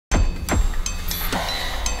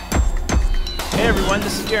Hey everyone,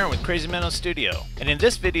 this is Darren with Crazy Mental Studio, and in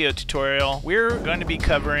this video tutorial we're going to be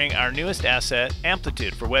covering our newest asset,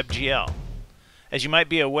 Amplitude for WebGL. As you might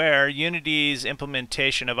be aware, Unity's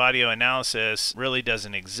implementation of audio analysis really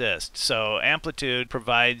doesn't exist, so Amplitude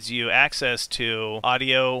provides you access to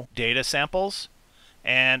audio data samples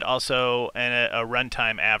and also a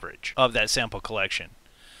runtime average of that sample collection.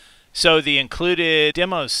 So the included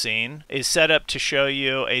demo scene is set up to show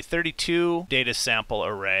you a 32 data sample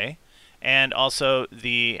array and also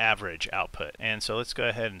the average output. And so let's go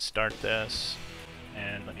ahead and start this,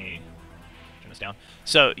 and let me turn this down.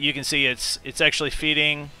 So you can see it's actually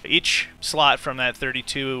feeding each slot from that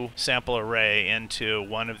 32 sample array into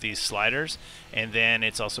one of these sliders, and then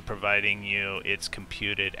it's also providing you its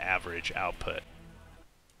computed average output.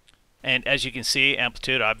 And as you can see,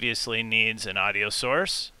 Amplitude obviously needs an audio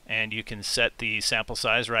source, and you can set the sample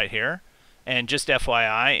size right here. And just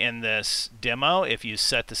FYI, in this demo, if you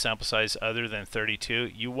set the sample size other than 32,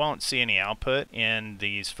 you won't see any output in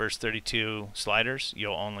these first 32 sliders.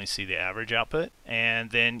 You'll only see the average output. And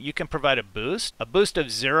then you can provide a boost. A boost of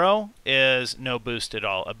 0 is no boost at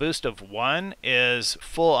all. A boost of 1 is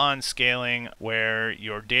full-on scaling, where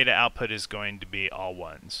your data output is going to be all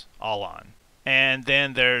ones, all on. And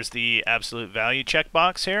then there's the absolute value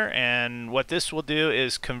checkbox here, and what this will do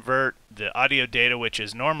is convert the audio data, which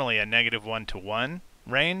is normally a -1 to 1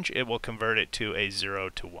 range, it will convert it to a 0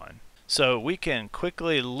 to 1. So we can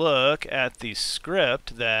quickly look at the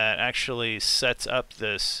script that actually sets up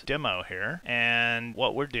this demo here, and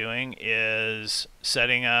what we're doing is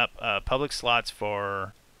setting up public slots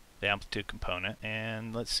for the Amplitude component.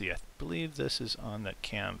 And let's see, I believe this is on the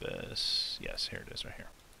canvas. Yes, here it is right here.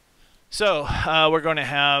 So we're going to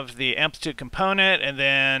have the Amplitude component, and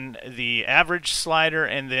then the average slider,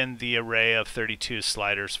 and then the array of 32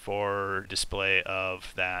 sliders for display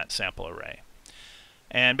of that sample array.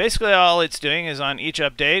 And basically all it's doing is on each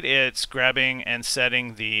update it's grabbing and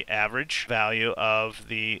setting the average value of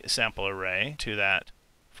the sample array to that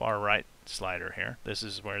far right slider here. This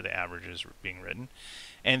is where the average is being written.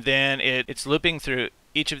 And then it's looping through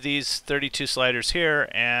each of these 32 sliders here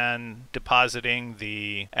and depositing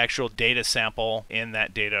the actual data sample in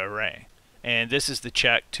that data array. And this is the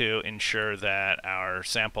check to ensure that our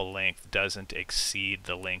sample length doesn't exceed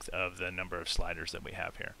the length of the number of sliders that we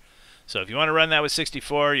have here. So if you want to run that with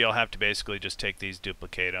 64, you'll have to basically just take these,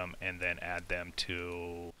 duplicate them, and then add them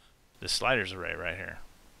to the sliders array right here.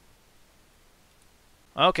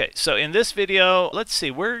 Okay, so in this video, let's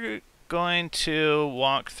see, we're going to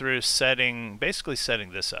walk through basically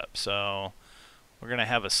setting this up. So we're going to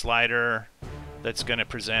have a slider that's going to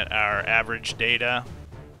present our average data,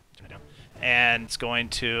 and it's going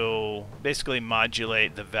to basically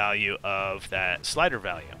modulate the value of that slider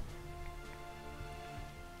value.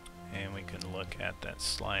 And we can look at that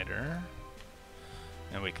slider,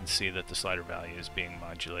 and we can see that the slider value is being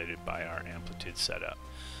modulated by our Amplitude setup.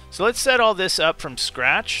 So let's set all this up from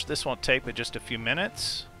scratch. This won't take but just a few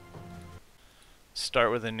minutes.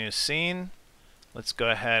 Start with a new scene. Let's go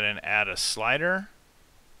ahead and add a slider,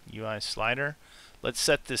 UI slider. Let's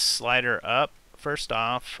set this slider up. First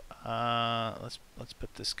off, let's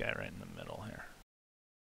put this guy right in the middle here.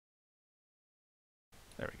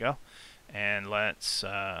 There we go. And let's,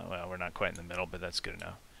 well, we're not quite in the middle, but that's good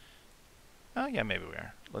enough. Oh yeah, maybe we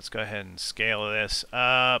are. Let's go ahead and scale this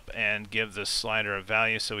up and give the slider a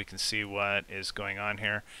value so we can see what is going on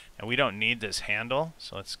here. And we don't need this handle,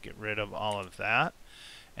 so let's get rid of all of that.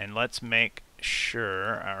 And let's make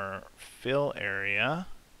sure our fill area,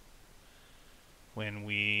 when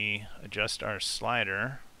we adjust our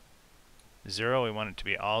slider, 0 we want it to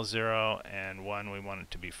be all 0, and 1 we want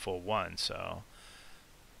it to be full 1. So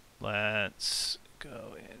let's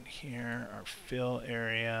go in here, our fill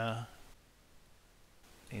area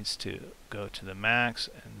needs to go to the max,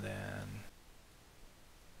 and then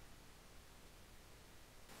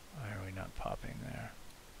why are we not popping there?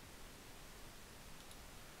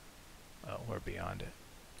 Oh, we're beyond it.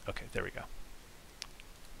 Okay, there we go.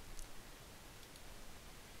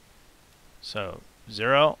 So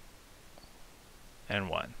 0 and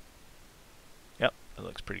 1. Yep, that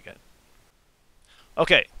looks pretty good.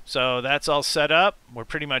 Okay, so that's all set up. We're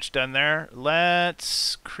pretty much done there.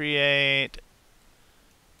 Let's create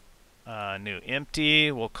new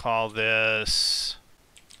empty. We'll call this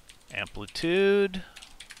Amplitude,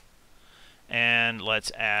 and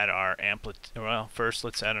let's add our Amplitude. Well, first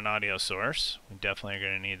let's add an audio source. We definitely are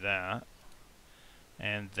going to need that.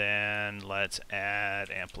 And then let's add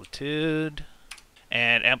Amplitude.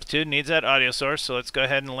 And Amplitude needs that audio source, so let's go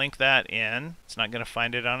ahead and link that in. It's not going to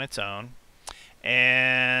find it on its own.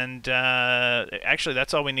 And actually,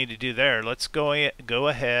 that's all we need to do there. Let's go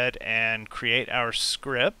ahead and create our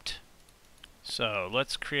script. So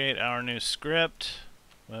let's create our new script.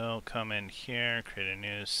 We'll come in here, create a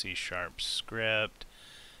new C# script,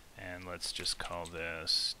 and let's just call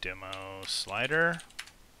this demo slider,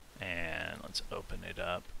 and let's open it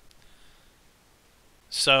up.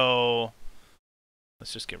 So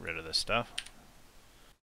let's just get rid of this stuff.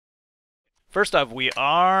 First off, we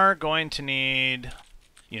are going to need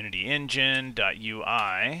Unity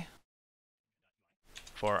Engine.ui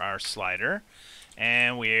for our slider,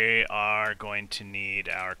 and we are going to need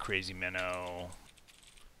our Crazy Minnow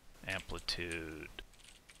Amplitude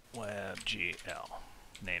WebGL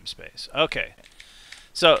namespace. Okay,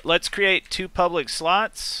 so let's create two public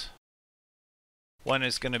slots. One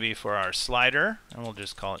is going to be for our slider, and we'll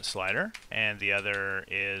just call it slider, and the other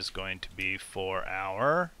is going to be for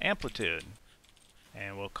our amplitude,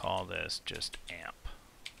 and we'll call this just amp.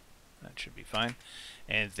 That should be fine.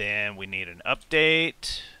 And then we need an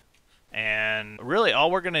update. And really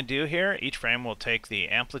all we're going to do here, each frame will take the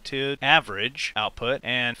amplitude average output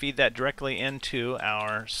and feed that directly into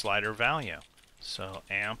our slider value. So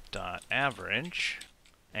amp.average,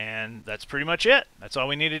 and that's pretty much it. That's all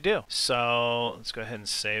we need to do. So let's go ahead and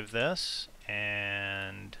save this,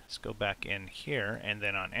 and let's go back in here, and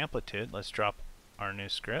then on amplitude, let's drop our new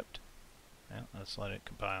script. Yeah, let's let it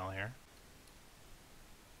compile here.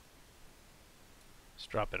 Let's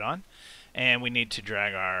drop it on, and we need to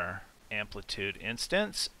drag our amplitude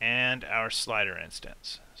instance and our slider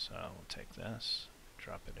instance. So we'll take this,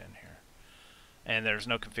 drop it in here, and there's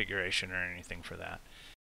no configuration or anything for that.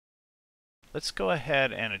 Let's go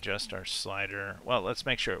ahead and adjust our slider. Well, let's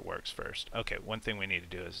make sure it works first. Okay, one thing we need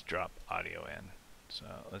to do is drop audio in. So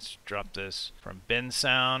let's drop this from bin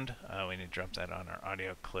sound. We need to drop that on our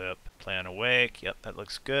audio clip. Play on awake. Yep, that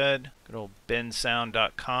looks good. Good old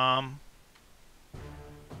binsound.com.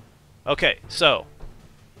 Okay, so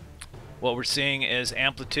what we're seeing is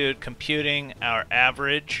Amplitude computing our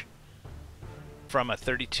average from a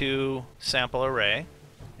 32 sample array,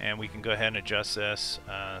 and we can go ahead and adjust this.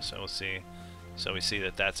 So we'll see. So we see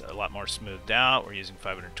that that's a lot more smoothed out. We're using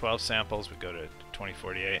 512 samples. We go to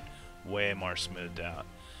 2048, way more smoothed out.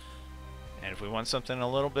 And if we want something a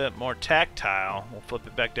little bit more tactile, we'll flip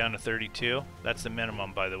it back down to 32. That's the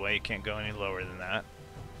minimum, by the way. You can't go any lower than that.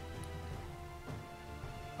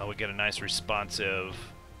 We get a nice responsive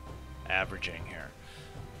averaging here.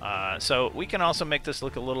 So we can also make this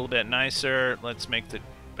look a little bit nicer. Let's make the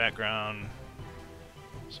background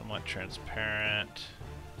somewhat transparent.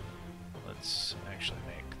 Let's actually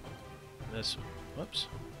make this, whoops,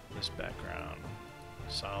 this background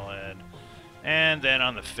solid. And then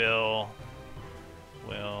on the fill,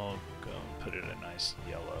 we'll go and put it a nice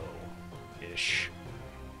yellow-ish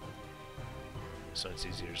so it's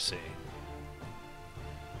easier to see.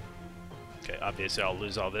 Okay, obviously I'll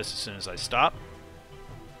lose all this as soon as I stop.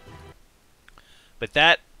 But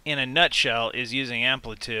that, in a nutshell, is using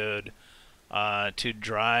Amplitude to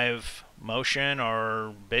drive motion,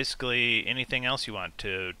 or basically anything else you want,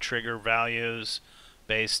 to trigger values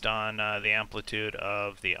based on the amplitude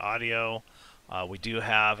of the audio. We do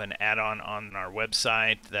have an add-on on our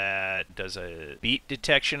website that does a beat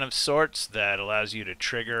detection of sorts that allows you to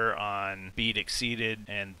trigger on beat exceeded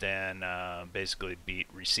and then basically beat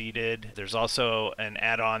receded. There's also an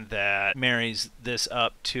add-on that marries this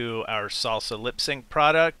up to our salsa lip sync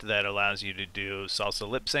product that allows you to do salsa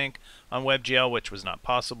lip sync on WebGL, which was not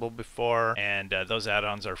possible before, and those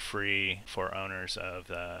add-ons are free for owners of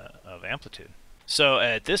Amplitude. So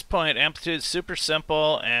at this point, Amplitude is super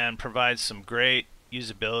simple and provides some great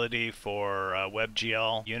usability for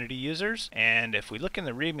WebGL Unity users. And if we look in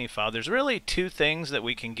the README file, there's really two things that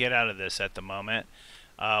we can get out of this at the moment.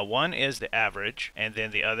 One is the average, and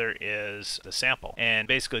then the other is the sample. And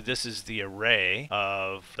basically this is the array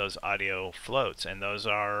of those audio floats, and those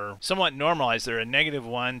are somewhat normalized. They're a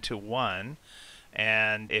 -1 to 1.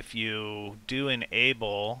 And if you do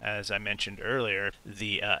enable, as I mentioned earlier,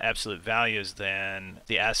 the absolute values, then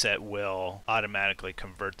the asset will automatically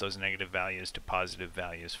convert those negative values to positive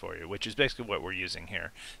values for you, which is basically what we're using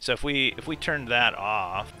here. So if we turn that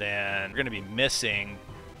off, then we're going to be missing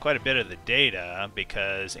quite a bit of the data,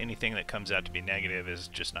 because anything that comes out to be negative is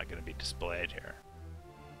just not going to be displayed here.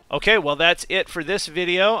 Okay, well that's it for this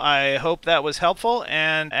video. I hope that was helpful,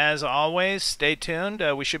 and as always, stay tuned.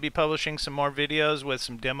 We should be publishing some more videos with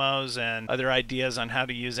some demos and other ideas on how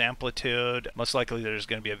to use Amplitude. Most likely there's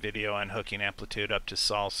going to be a video on hooking Amplitude up to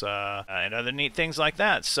Salsa and other neat things like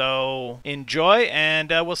that. So enjoy, and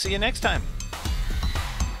we'll see you next time.